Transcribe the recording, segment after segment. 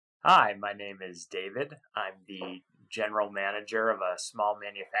Hi, my name is David. I'm the general manager of a small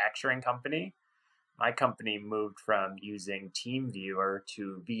manufacturing company. My company moved from using TeamViewer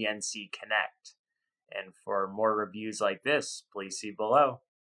to VNC Connect. And for more reviews like this, please see below.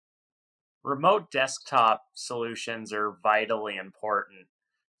 Remote desktop solutions are vitally important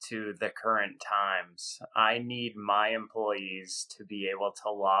to the current times. I need my employees to be able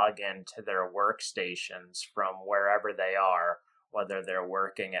to log into their workstations from wherever they are, whether they're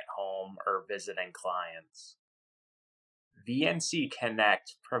working at home or visiting clients. VNC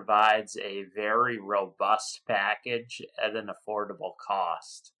Connect provides a very robust package at an affordable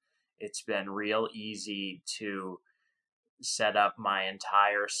cost. It's been real easy to set up my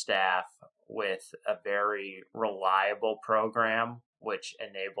entire staff with a very reliable program, which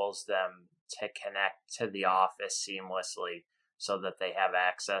enables them to connect to the office seamlessly so that they have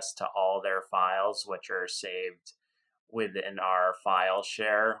access to all their files, which are saved within our file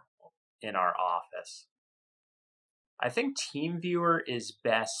share in our office. I think TeamViewer is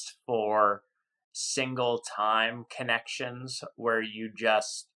best for single time connections where you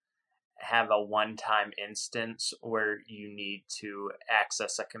just have a one-time instance where you need to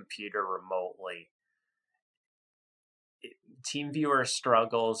access a computer remotely. TeamViewer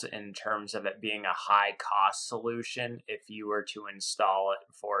struggles in terms of it being a high-cost solution if you were to install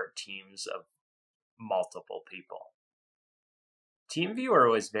it for teams of multiple people. TeamViewer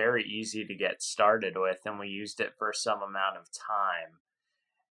was very easy to get started with, and we used it for some amount of time.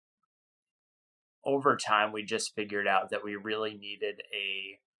 Over time, we just figured out that we really needed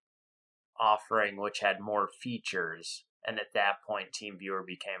a offering which had more features, and at that point TeamViewer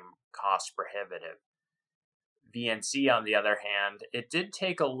became cost prohibitive. VNC, on the other hand, it did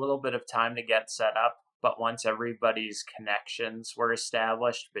take a little bit of time to get set up, but once everybody's connections were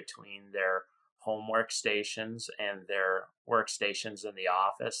established between their home workstations and their workstations in the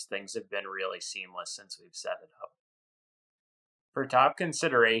office, things have been really seamless since we've set it up. For top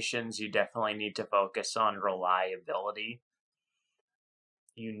considerations, you definitely need to focus on reliability.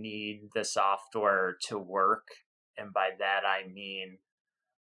 You need the software to work, and by that I mean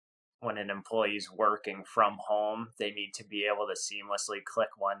when an employee is working from home, they need to be able to seamlessly click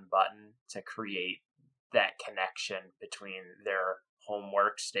one button to create that connection between their home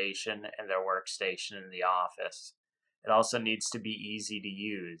workstation and their workstation in the office. It also needs to be easy to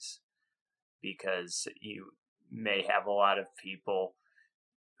use because you may have a lot of people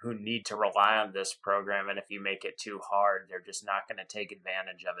who need to rely on this program, and if you make it too hard, they're just not going to take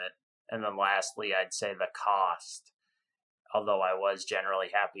advantage of it. And then lastly, I'd say the cost. Although I was generally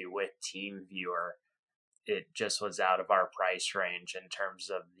happy with TeamViewer, it just was out of our price range in terms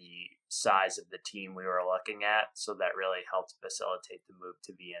of the size of the team we were looking at, so that really helped facilitate the move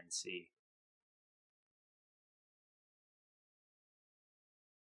to VNC.